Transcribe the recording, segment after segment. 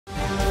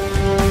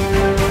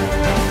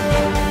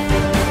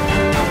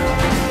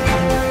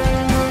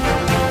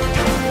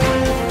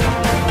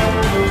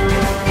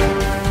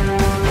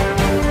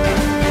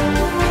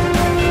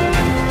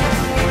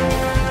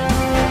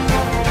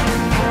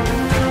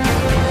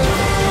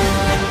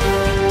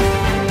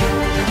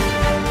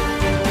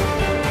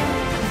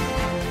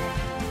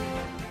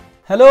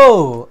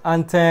Hello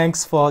and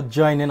thanks for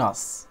joining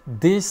us.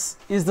 This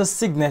is the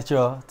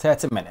Signature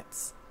 30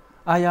 Minutes.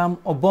 I am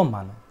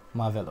Obomanu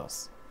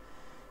Marvelous.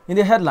 In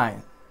the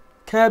headline,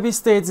 Kebbi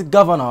State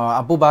Governor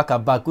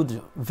Abubakar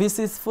Bagudu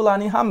visits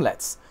Fulani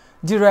hamlets,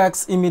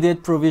 directs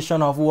immediate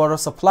provision of water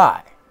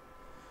supply.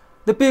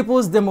 The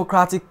People's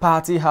Democratic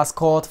Party has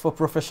called for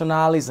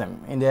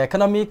professionalism in the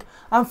Economic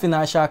and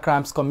Financial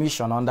Crimes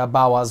Commission under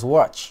Bawa's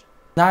watch.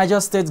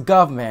 Niger State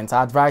government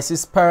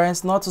advises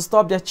parents not to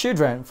stop their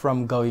children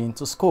from going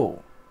to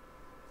school.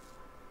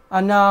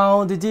 And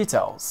now the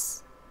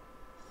details.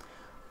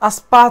 As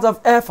part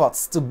of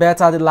efforts to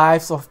better the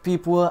lives of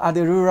people at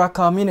the rural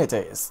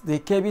communities, the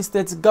Kebbi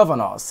State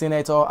Governor,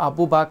 Senator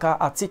Abubakar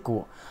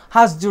Atiku,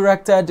 has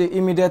directed the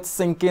immediate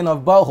sinking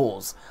of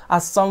boreholes at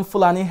some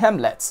Fulani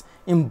hamlets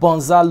in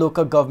Bonza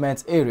local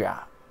government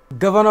area.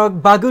 Governor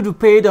Bagudu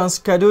paid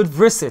unscheduled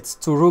visits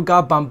to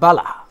Ruga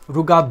Bambala,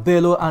 Ruga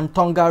Bello and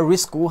Tonga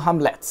Risku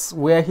hamlets,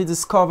 where he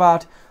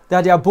discovered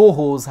that their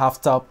boreholes have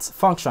stopped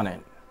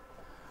functioning.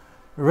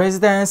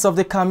 Residents of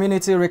the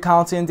community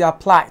recounting their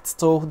plight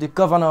told the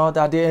governor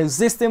that the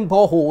existing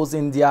boreholes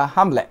in their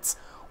hamlets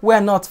were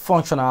not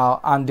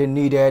functional and they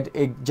needed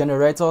a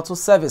generator to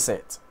service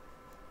it.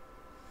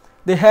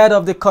 The head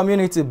of the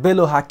community,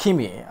 Bello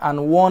Hakimi,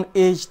 and one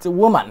aged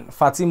woman,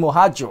 Fatimo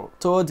Hajo,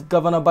 told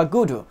Governor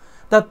Bagudu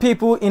that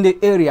people in the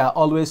area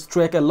always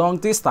trek a long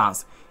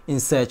distance in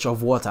search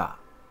of water.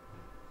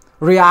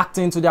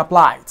 Reacting to their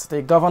plight,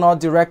 the governor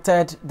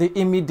directed the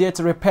immediate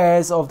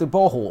repairs of the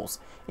boreholes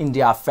in the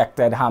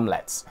affected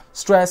hamlets,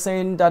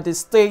 stressing that the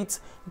state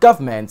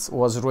government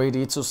was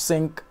ready to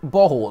sink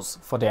boreholes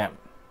for them.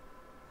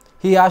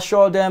 He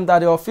assured them that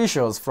the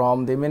officials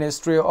from the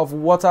Ministry of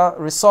Water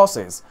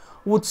Resources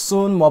would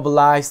soon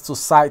mobilize to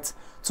site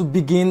to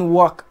begin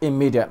work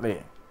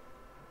immediately.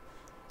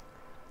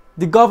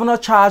 The governor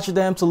charged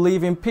them to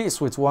live in peace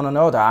with one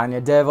another and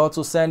endeavor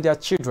to send their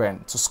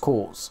children to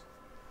schools.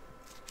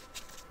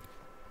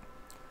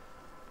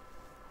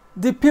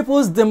 The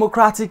People's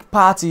Democratic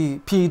Party,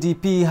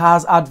 PDP,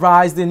 has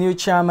advised the new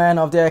chairman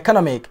of the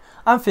Economic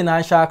and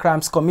Financial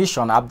Crimes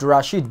Commission,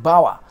 Abdulrasheed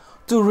Bawa,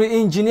 to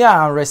re-engineer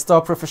and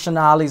restore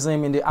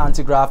professionalism in the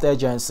anti-graft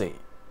agency.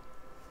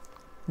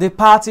 The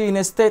party, in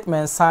a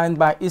statement signed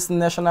by its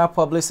National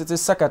Publicity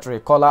Secretary,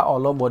 Kola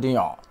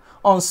Olobodinyo,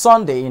 on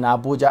Sunday in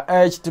Abuja,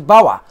 urged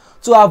Bawa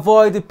to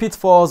avoid the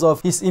pitfalls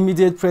of his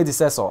immediate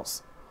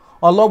predecessors.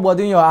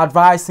 Olobodinyo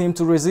advised him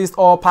to resist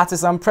all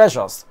partisan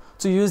pressures,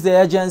 to use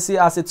the agency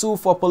as a tool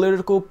for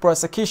political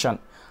persecution,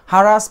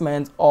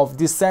 harassment of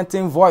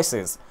dissenting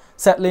voices,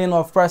 settling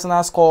of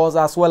personal scores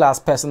as well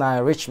as personal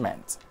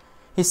enrichment.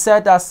 He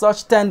said that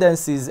such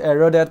tendencies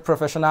eroded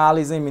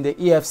professionalism in the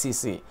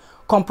EFCC,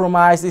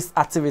 compromised its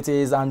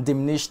activities and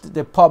diminished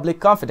the public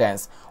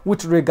confidence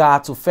with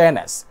regard to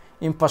fairness,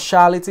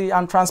 impartiality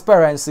and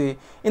transparency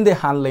in the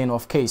handling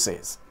of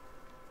cases.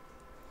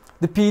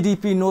 The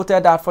PDP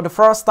noted that for the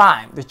first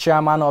time, the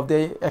chairman of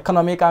the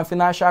Economic and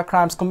Financial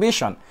Crimes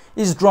Commission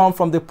is drawn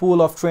from the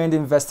pool of trained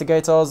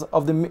investigators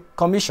of the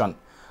commission,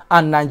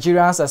 and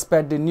Nigerians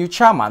expect the new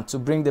chairman to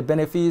bring the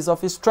benefits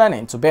of his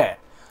training to bear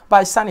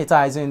by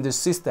sanitizing the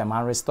system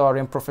and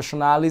restoring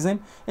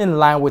professionalism in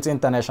line with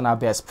international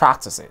best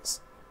practices.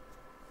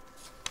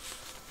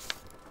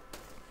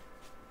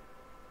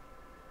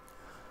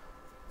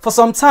 For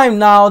some time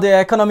now, the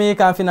Economic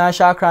and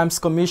Financial Crimes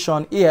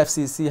Commission,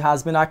 EFCC,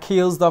 has been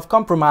accused of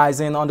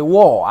compromising on the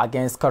war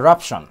against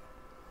corruption.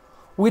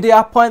 With the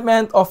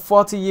appointment of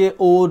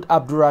 40-year-old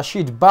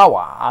Abdulrasheed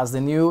Bawa as the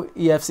new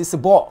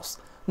EFCC boss,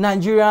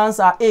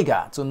 Nigerians are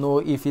eager to know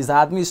if his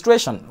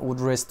administration would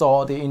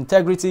restore the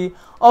integrity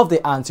of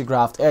the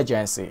anti-graft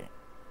agency.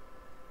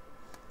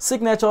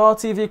 Signature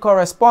TV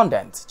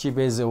correspondent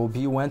Chibeze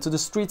Obi went to the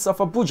streets of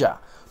Abuja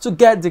to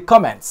get the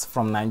comments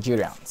from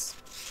Nigerians.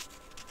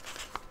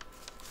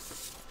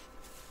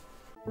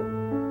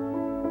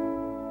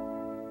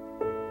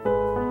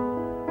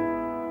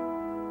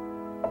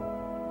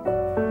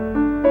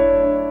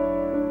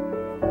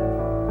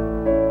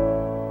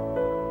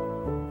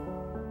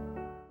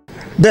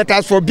 But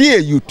as for be a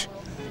youth,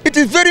 it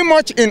is very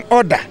much in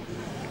order.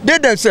 They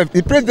themselves,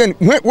 the president,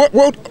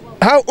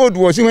 how old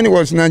was he when he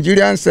was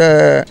Nigerian's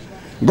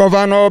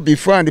governor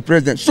before and the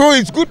president? So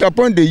it's good to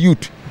appoint the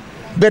youth.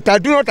 But I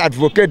do not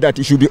advocate that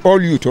it should be all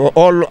youth or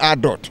all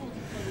adult.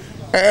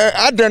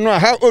 I don't know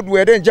how old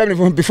were they in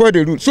Germany before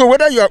they ruled. So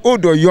whether you are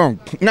old or young,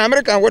 in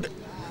America,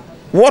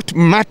 what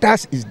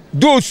matters is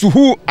those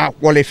who are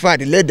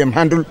qualified, let them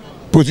handle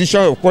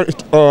position of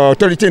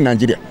authority in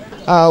Nigeria.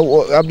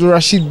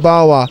 Abdulrasheed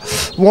Bawa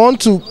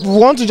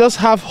want to just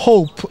have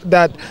hope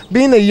that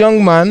being a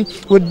young man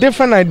with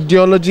different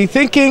ideology,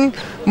 thinking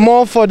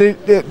more for the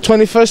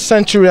 21st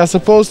century as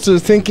opposed to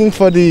thinking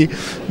for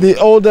the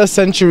older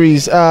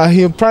centuries,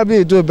 he'll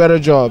probably do a better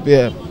job.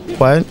 Yeah.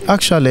 Well,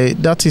 actually,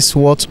 that is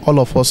what all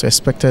of us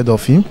expected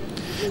of him,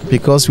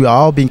 because we are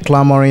all been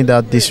clamoring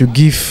that they should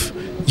give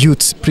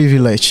youth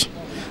privilege,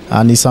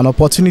 and it's an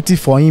opportunity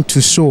for him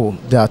to show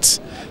that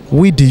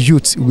we, the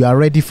youth, we are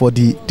ready for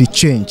the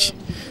change.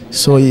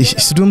 So it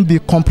shouldn't be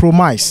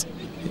compromised.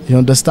 You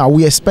understand?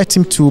 We expect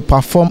him to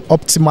perform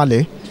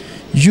optimally,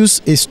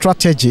 use a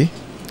strategy,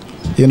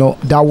 you know,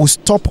 that will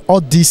stop all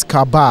this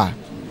cabal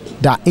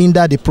that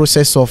hinder the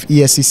process of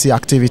EFCC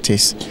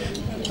activities.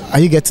 Are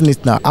you getting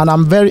it now? And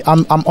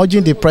I'm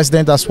urging the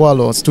president as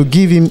well to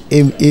give him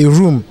a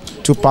room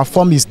to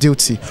perform his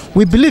duty.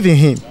 We believe in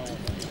him.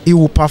 He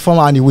will perform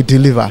and he will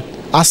deliver,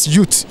 as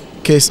youth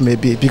case may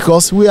be,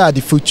 because we are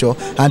the future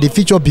and the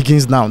future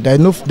begins now.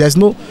 There's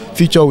no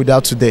future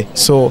without today.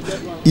 So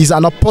it's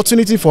an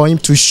opportunity for him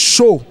to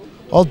show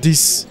all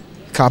these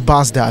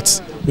cabals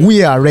that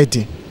we are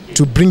ready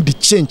to bring the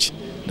change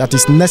that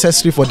is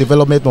necessary for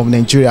development of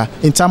Nigeria.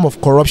 In terms of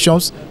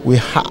corruptions, we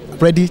are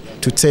ready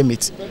to tame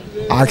it.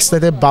 I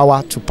expected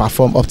Bawa to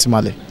perform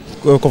optimally.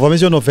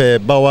 Confirmation of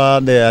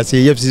Bawa as a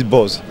EFCC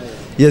boss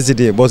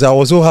yesterday, but I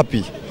was so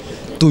happy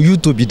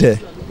to be there.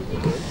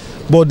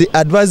 But the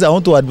advice I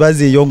want to advise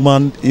the young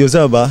man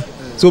yourself,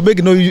 so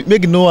make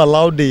no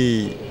allow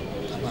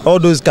all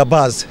those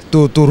cabals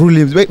to rule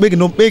him.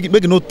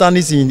 Make no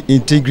tarnish in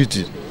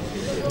integrity.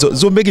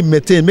 So make it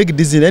maintain, make it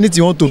decent. Anything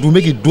you want to do,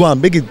 make it do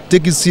and make it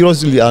take it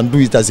seriously and do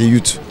it as a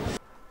youth.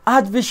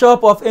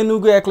 Archbishop of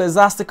Enugu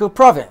Ecclesiastical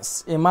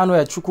Province,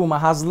 Emmanuel Chukwuma,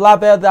 has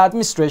labeled the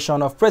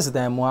administration of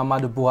President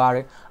Muhammadu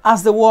Buhari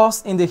as the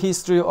worst in the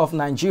history of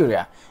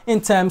Nigeria in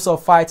terms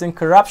of fighting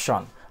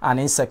corruption and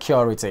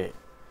insecurity.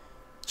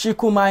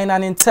 Chukwuma, in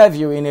an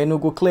interview in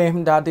Enugu,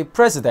 claimed that the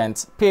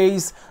president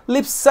pays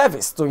lip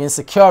service to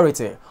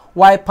insecurity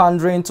while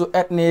pandering to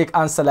ethnic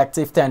and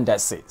selective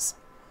tendencies.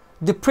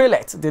 The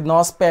prelate did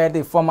not spare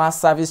the former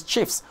service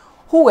chiefs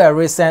who were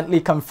recently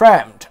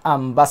confirmed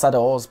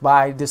ambassadors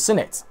by the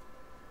Senate.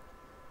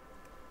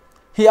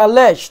 He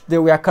alleged they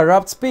were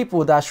corrupt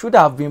people that should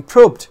have been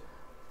probed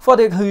for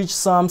the huge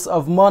sums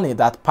of money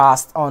that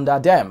passed under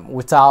them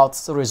without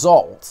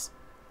results.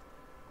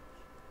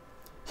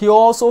 He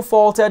also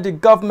faulted the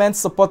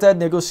government-supported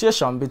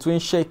negotiation between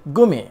Sheikh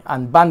Gumi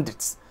and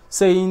bandits,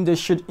 saying they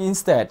should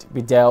instead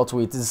be dealt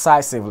with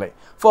decisively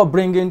for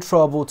bringing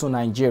trouble to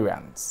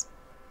Nigerians.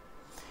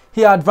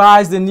 He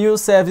advised the new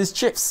service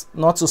chiefs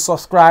not to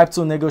subscribe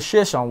to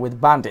negotiation with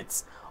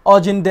bandits,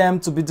 urging them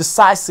to be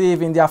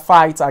decisive in their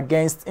fight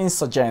against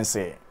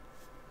insurgency.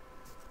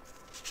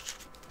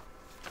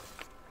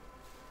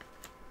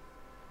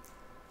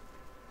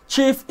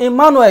 Chief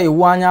Emmanuel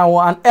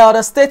Iwanyawo, an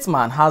elder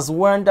statesman, has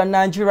warned that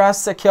Nigeria's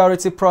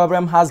security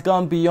problem has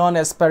gone beyond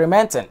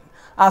experimenting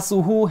as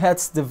to who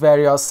heads the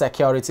various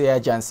security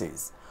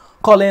agencies,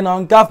 calling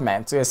on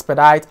government to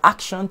expedite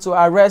action to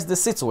arrest the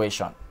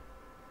situation.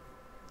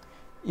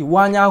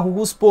 Iwanyawo,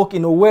 who spoke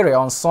in Owerri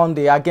on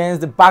Sunday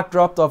against the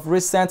backdrop of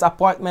recent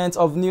appointment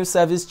of new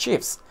service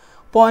chiefs,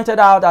 pointed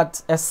out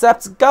that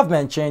except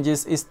government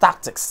changes its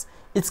tactics,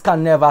 it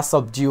can never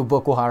subdue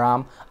Boko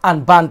Haram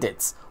and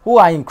bandits who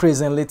are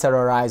increasingly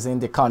terrorizing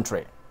the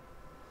country.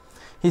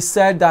 He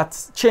said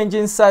that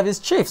changing service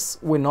chiefs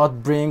will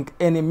not bring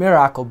any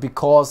miracle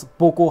because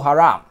Boko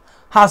Haram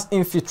has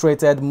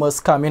infiltrated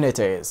most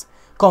communities,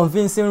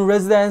 convincing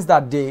residents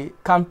that they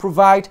can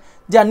provide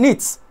their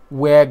needs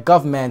where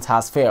government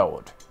has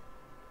failed.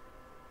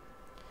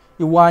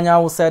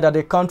 Iwanyawo said that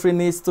the country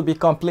needs to be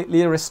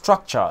completely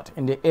restructured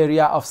in the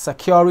area of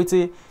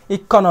security,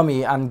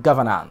 economy, and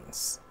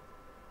governance.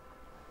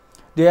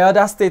 The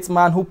elder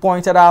statesman, who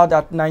pointed out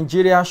that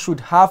Nigeria should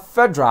have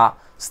federal,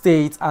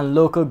 state, and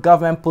local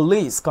government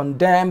police,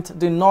 condemned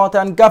the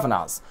northern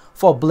governors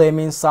for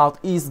blaming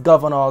southeast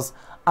governors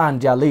and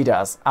their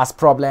leaders as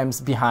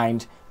problems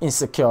behind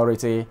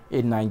insecurity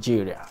in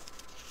Nigeria.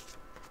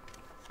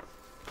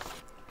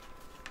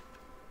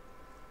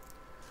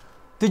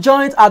 The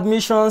Joint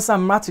Admissions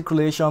and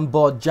Matriculation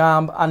Board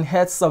 (JAMB) and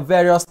heads of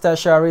various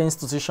tertiary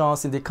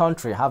institutions in the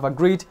country have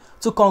agreed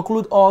to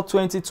conclude all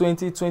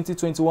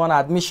 2020-2021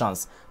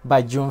 admissions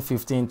by June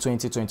 15,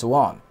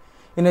 2021.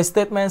 In a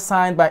statement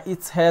signed by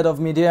its head of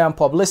media and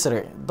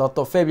publicity,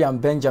 Dr. Fabian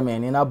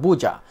Benjamin, in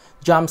Abuja,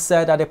 JAMB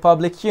said that the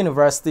public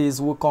universities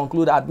will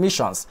conclude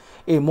admissions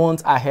a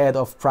month ahead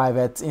of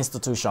private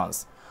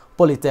institutions,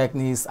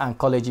 polytechnics, and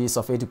colleges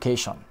of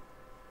education.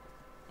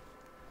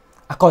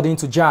 According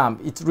to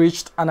JAMB, it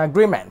reached an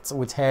agreement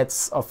with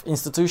heads of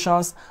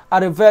institutions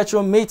at a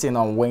virtual meeting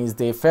on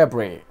Wednesday,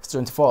 February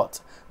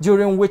 24th,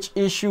 during which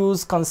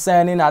issues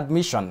concerning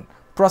admission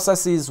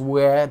processes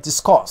were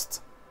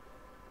discussed.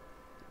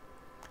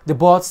 The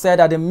board said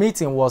that the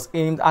meeting was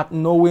aimed at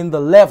knowing the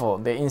level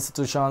the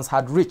institutions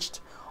had reached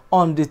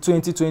on the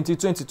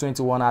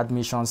 2020-2021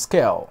 admission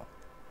scale.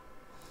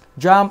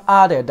 JAMB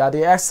added that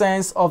the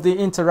essence of the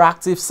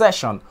interactive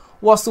session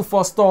was to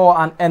forestall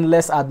an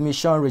endless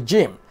admission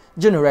regime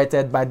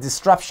generated by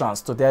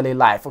disruptions to daily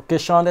life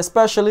occasioned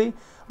especially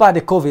by the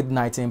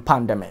COVID-19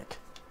 pandemic.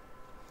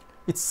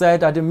 It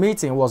said that the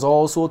meeting was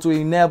also to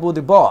enable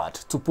the board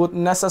to put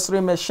necessary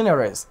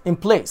machineries in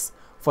place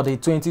for the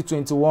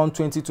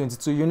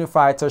 2021-2022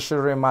 Unified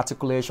Tertiary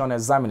Matriculation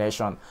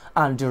Examination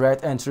and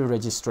Direct Entry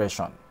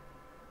Registration.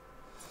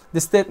 The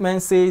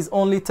statement says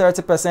only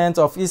 30%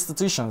 of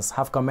institutions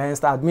have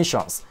commenced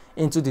admissions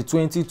into the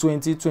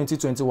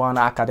 2020-2021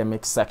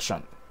 academic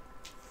section.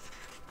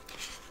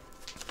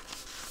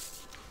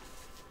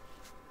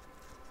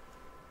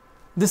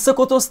 The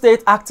Sokoto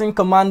State Acting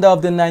Commander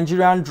of the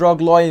Nigerian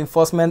Drug Law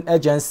Enforcement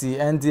Agency,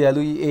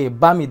 NDLEA,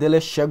 Bamidele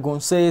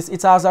Shegun, says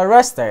it has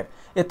arrested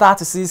a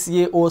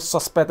 36-year-old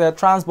suspected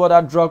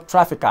transborder drug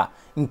trafficker,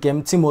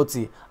 Nkem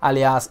Timothy,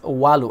 alias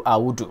Walu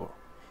Audu.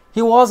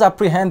 He was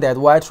apprehended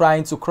while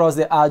trying to cross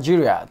the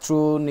Algeria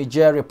through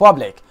Niger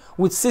Republic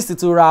with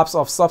 62 wraps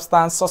of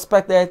substance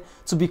suspected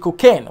to be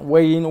cocaine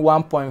weighing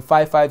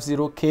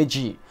 1.550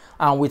 kg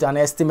and with an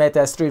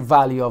estimated street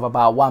value of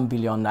about 1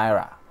 billion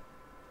naira.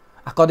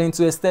 According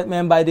to a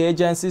statement by the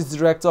agency's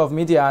Director of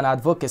Media and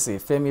Advocacy,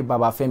 Femi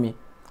Babafemi,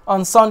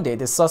 on Sunday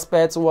the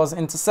suspect was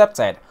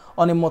intercepted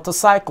on a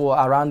motorcycle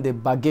around the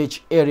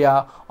baggage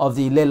area of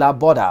the Ilela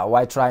border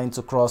while trying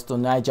to cross to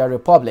Niger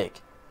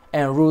Republic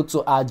en route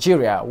to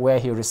Algeria, where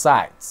he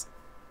resides.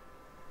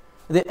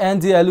 The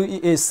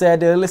NDLEA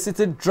said the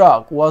illicit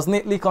drug was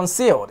neatly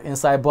concealed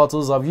inside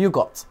bottles of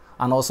yogurt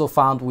and also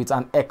found with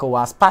an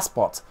ECOWAS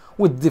passport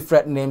with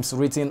different names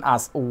written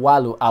as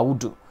Walu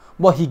Audu,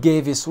 but he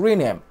gave his real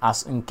name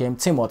as Nkem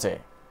Timothy.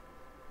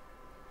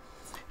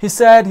 He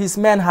said his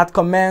men had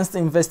commenced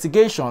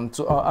investigation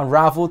to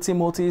unravel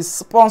Timothy's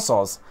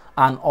sponsors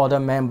and other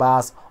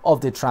members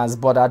of the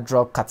transborder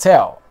drug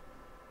cartel.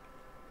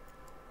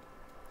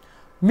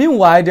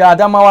 Meanwhile, the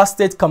Adamawa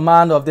State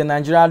Command of the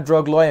Nigerian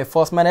Drug Law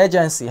Enforcement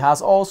Agency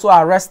has also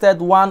arrested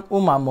one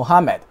Umar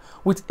Mohammed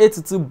with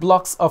 82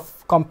 blocks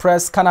of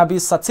compressed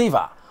cannabis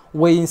sativa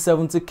weighing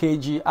 70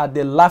 kg at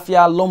the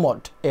Lafia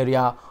Lomod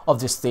area of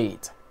the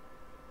state.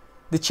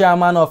 The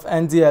chairman of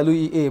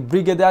NDLEA,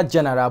 Brigadier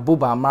General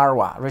Buba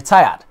Marwa,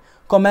 retired,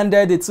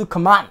 commended the two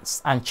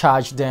commands and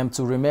charged them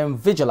to remain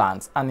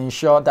vigilant and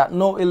ensure that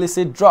no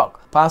illicit drug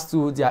passed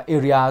through their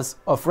areas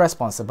of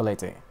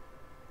responsibility.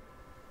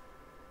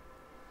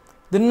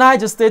 The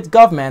Niger State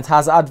government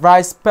has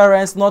advised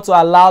parents not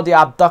to allow the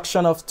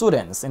abduction of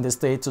students in the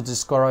state to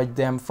discourage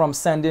them from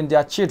sending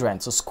their children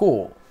to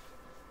school.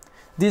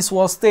 This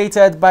was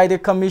stated by the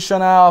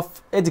Commissioner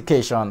of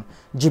Education,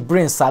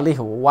 Jibrin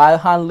Salihu, while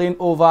handing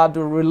over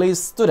the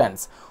released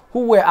students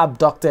who were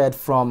abducted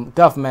from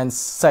Government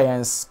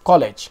Science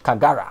College,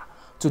 Kagara,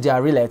 to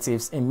their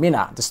relatives in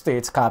Minna, the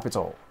state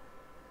capital.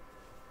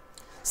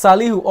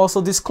 Salihu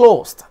also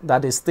disclosed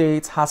that the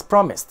state has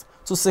promised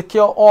to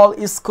secure all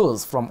its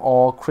schools from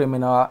all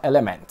criminal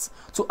elements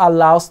to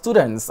allow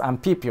students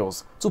and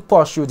pupils to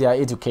pursue their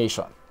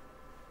education.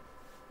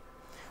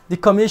 The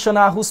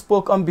commissioner, who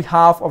spoke on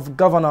behalf of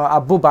Governor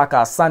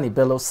Abubakar Sani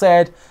Bello,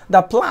 said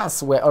that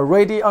plans were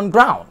already on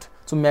ground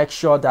to make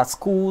sure that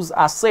schools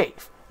are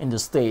safe in the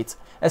state,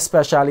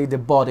 especially the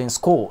boarding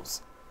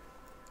schools.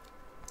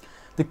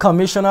 The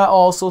commissioner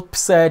also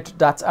said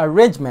that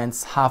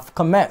arrangements have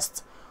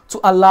commenced to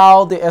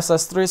allow the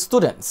SS3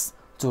 students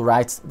to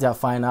write their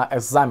final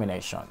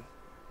examination.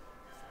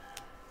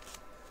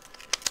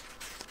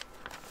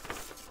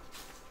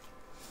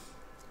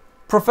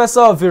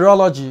 Professor of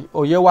Virology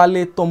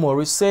Oyewale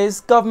Tomori says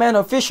government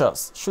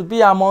officials should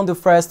be among the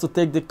first to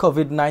take the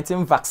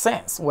COVID-19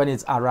 vaccines when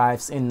it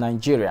arrives in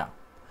Nigeria.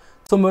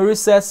 Tomori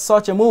says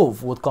such a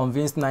move would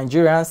convince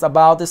Nigerians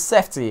about the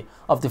safety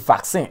of the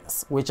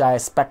vaccines, which are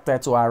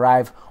expected to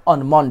arrive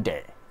on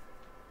Monday.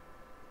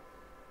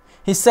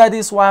 He said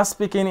this while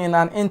speaking in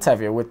an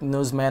interview with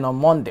newsmen on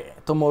Monday.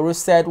 Tomori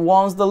said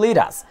once the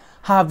leaders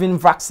have been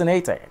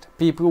vaccinated,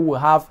 people will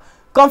have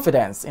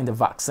confidence in the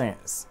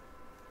vaccines.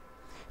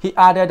 He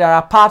added that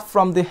apart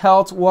from the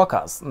health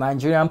workers,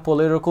 Nigerian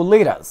political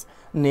leaders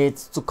need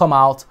to come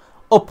out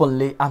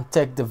openly and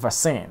take the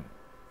vaccine.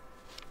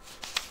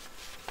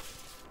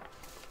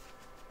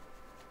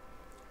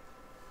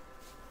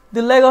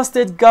 The Lagos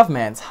State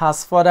government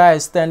has further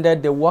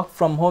extended the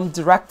work-from-home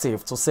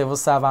directive to civil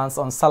servants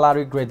on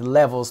salary grade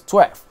levels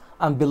 12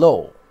 and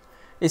below.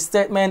 A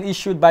statement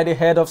issued by the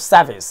head of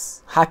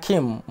service,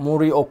 Hakim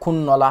Muri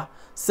Okunnola,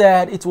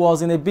 said it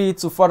was in a bid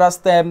to further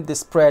stem the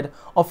spread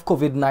of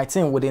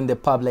COVID-19 within the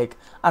public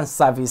and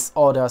service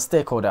other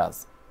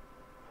stakeholders.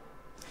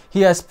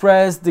 He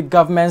expressed the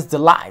government's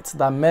delight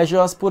that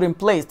measures put in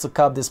place to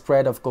curb the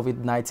spread of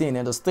COVID-19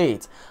 in the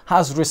state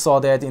has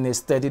resulted in a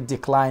steady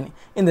decline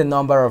in the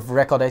number of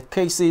recorded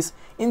cases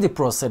in the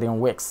preceding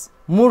weeks.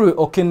 Muri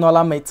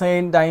Okinnola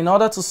maintained that in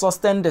order to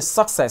sustain the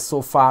success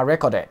so far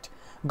recorded,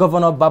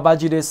 Governor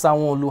Babajide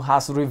Sanwo-Olu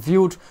has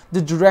reviewed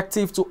the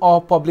directive to all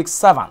public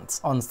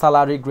servants on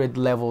salary grade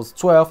levels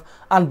 12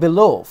 and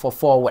below for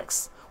 4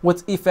 weeks,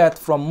 with effect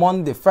from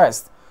Monday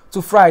 1st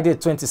to Friday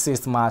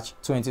 26 March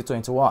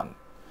 2021.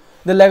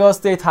 The Lagos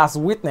State has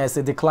witnessed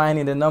a decline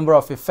in the number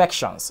of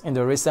infections in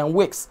the recent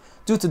weeks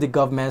due to the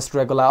government's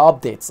regular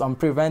updates on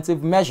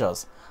preventive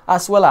measures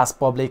as well as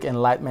public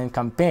enlightenment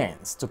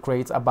campaigns to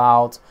create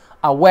about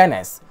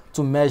awareness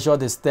to measure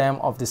the stem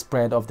of the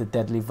spread of the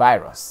deadly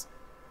virus.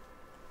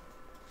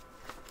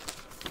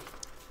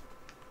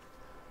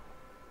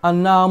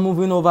 And now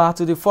moving over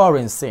to the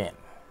foreign scene.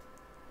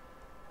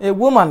 A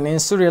woman in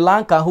Sri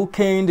Lanka who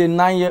caned a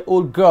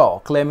 9-year-old girl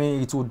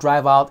claiming it would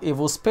drive out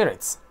evil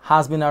spirits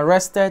has been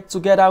arrested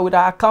together with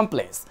her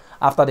accomplice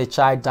after the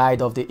child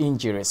died of the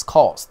injuries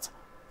caused.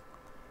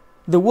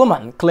 The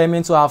woman,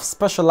 claiming to have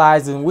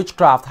specialized in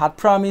witchcraft, had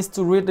promised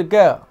to rid the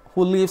girl,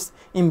 who lives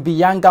in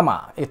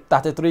Biangama, a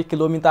 33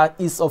 kilometers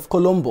east of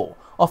Colombo,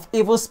 of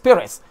evil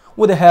spirits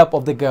with the help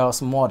of the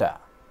girl's mother.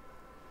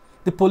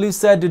 The police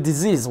said the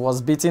disease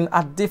was beaten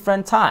at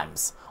different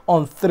times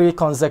on 3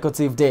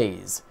 consecutive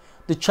days.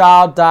 The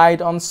child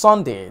died on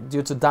Sunday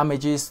due to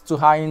damages to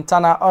her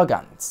internal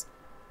organs.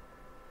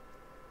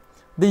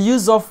 The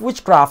use of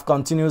witchcraft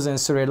continues in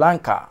Sri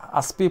Lanka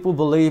as people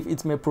believe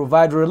it may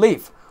provide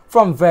relief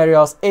from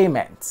various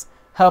ailments,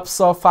 help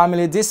solve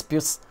family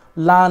disputes,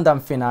 land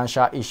and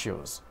financial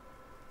issues.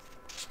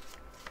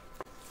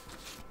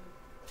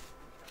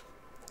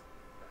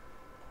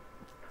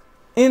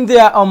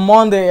 India on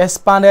Monday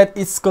expanded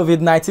its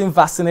COVID-19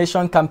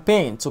 vaccination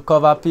campaign to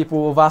cover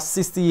people over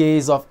 60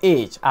 years of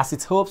age as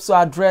it hopes to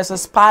address a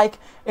spike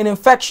in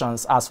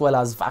infections as well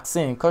as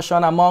vaccine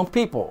caution among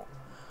people.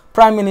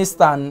 Prime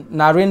Minister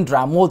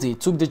Narendra Modi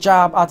took the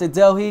jab at a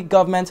Delhi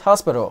government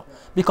hospital,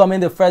 becoming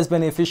the first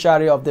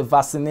beneficiary of the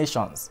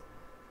vaccinations.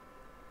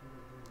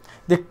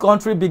 The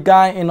country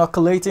began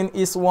inoculating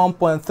its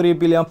 1.3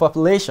 billion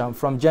population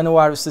from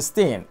January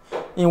 16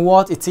 in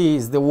what it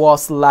is the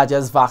world's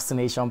largest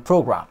vaccination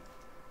program.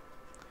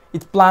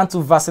 It planned to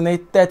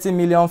vaccinate 30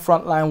 million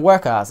frontline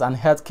workers and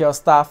healthcare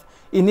staff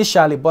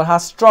initially, but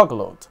has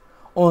struggled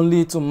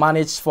only to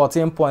manage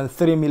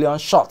 14.3 million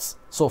shots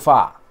so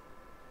far.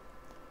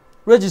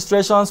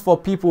 Registrations for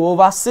people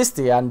over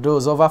 60 and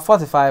those over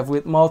 45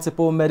 with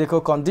multiple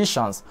medical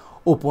conditions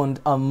opened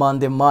on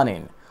Monday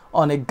morning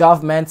on a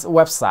government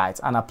website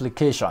and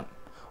application,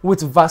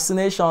 with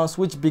vaccinations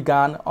which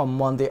began on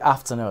Monday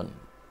afternoon.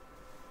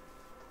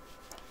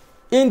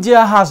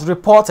 India has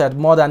reported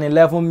more than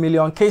 11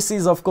 million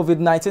cases of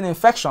COVID-19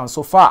 infection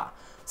so far,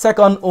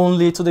 second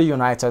only to the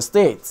United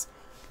States.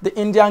 The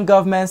Indian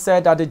government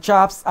said that the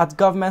jabs at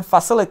government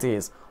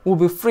facilities will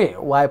be free,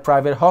 while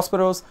private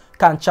hospitals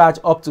can charge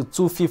up to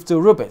 250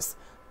 rupees,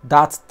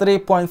 that's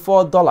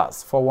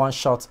 $3.4 for one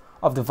shot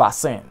of the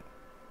vaccine.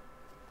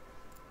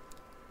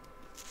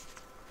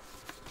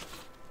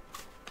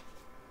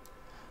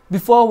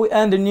 Before we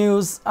end the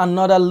news,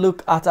 another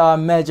look at our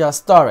major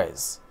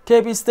stories.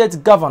 Kebbi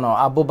State Governor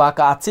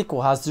Abubakar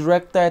Atiku has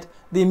directed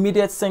the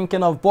immediate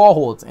sinking of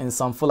boreholes in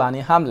some Fulani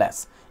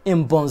hamlets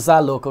in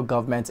Bonza local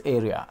government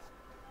area.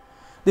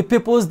 The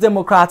People's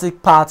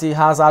Democratic Party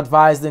has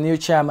advised the new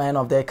chairman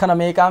of the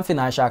Economic and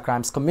Financial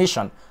Crimes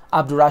Commission,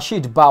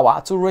 Abdulrasheed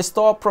Bawa, to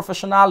restore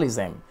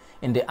professionalism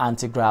in the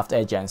anti-graft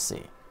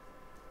agency.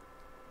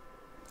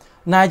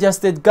 Niger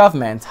State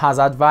government has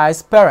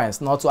advised parents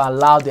not to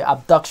allow the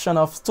abduction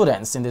of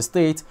students in the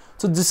state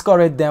to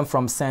discourage them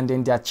from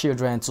sending their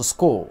children to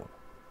school.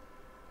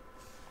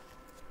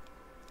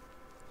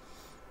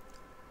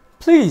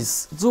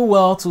 Please do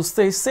well to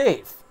stay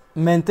safe,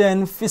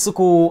 maintain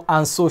physical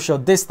and social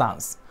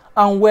distance,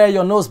 and wear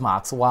your nose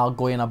masks while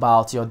going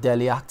about your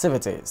daily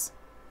activities.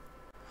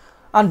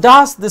 And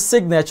that's the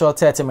signature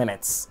 30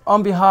 minutes.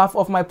 On behalf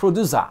of my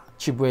producer,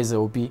 Chibueze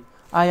Obi,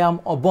 I am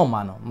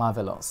Obomano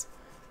Marvelous.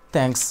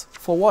 Thanks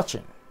for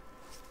watching.